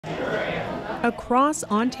Across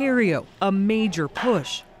Ontario, a major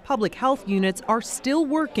push. Public health units are still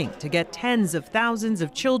working to get tens of thousands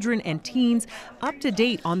of children and teens up to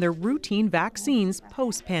date on their routine vaccines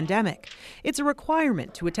post-pandemic. It's a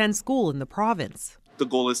requirement to attend school in the province. The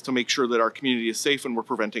goal is to make sure that our community is safe and we're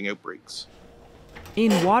preventing outbreaks.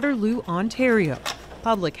 In Waterloo, Ontario,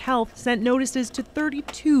 Public Health sent notices to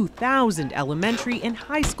 32,000 elementary and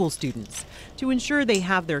high school students to ensure they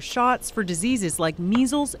have their shots for diseases like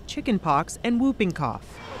measles, chickenpox, and whooping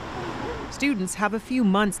cough. Students have a few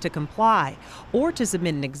months to comply or to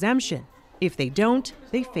submit an exemption. If they don't,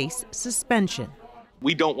 they face suspension.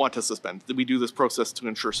 We don't want to suspend. We do this process to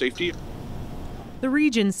ensure safety. The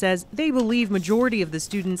region says they believe majority of the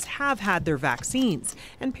students have had their vaccines,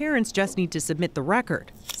 and parents just need to submit the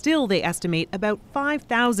record. Still, they estimate about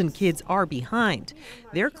 5,000 kids are behind.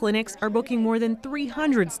 Their clinics are booking more than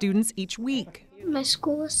 300 students each week. My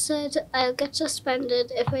school said I'll get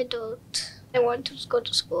suspended if I don't. I want to go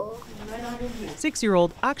to school.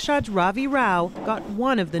 6-year-old Akshaj Ravi Rao got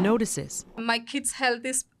one of the notices. My kids' health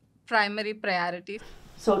is primary priority.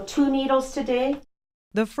 So 2 needles today.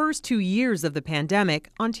 The first 2 years of the pandemic,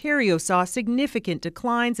 Ontario saw significant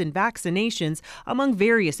declines in vaccinations among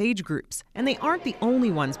various age groups, and they aren't the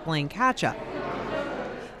only ones playing catch-up.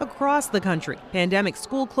 Across the country, pandemic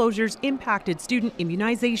school closures impacted student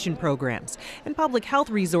immunization programs, and public health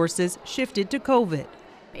resources shifted to COVID.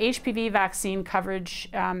 HPV vaccine coverage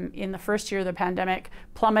in the first year of the pandemic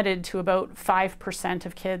plummeted to about 5%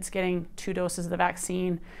 of kids getting 2 doses of the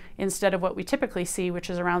vaccine instead of what we typically see, which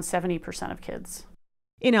is around 70% of kids.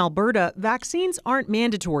 In Alberta, vaccines aren't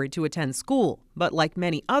mandatory to attend school, but like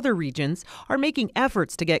many other regions, are making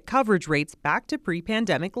efforts to get coverage rates back to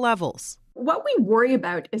pre-pandemic levels. What we worry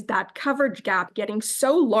about is that coverage gap getting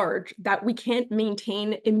so large that we can't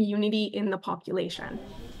maintain immunity in the population.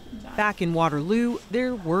 Back in Waterloo,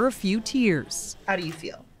 there were a few tears. How do you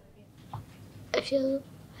feel? I feel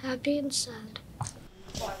happy and sad.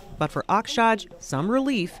 But for Akshaj, some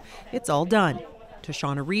relief. It's all done.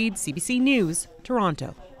 Tashana Reid, CBC News,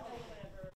 Toronto.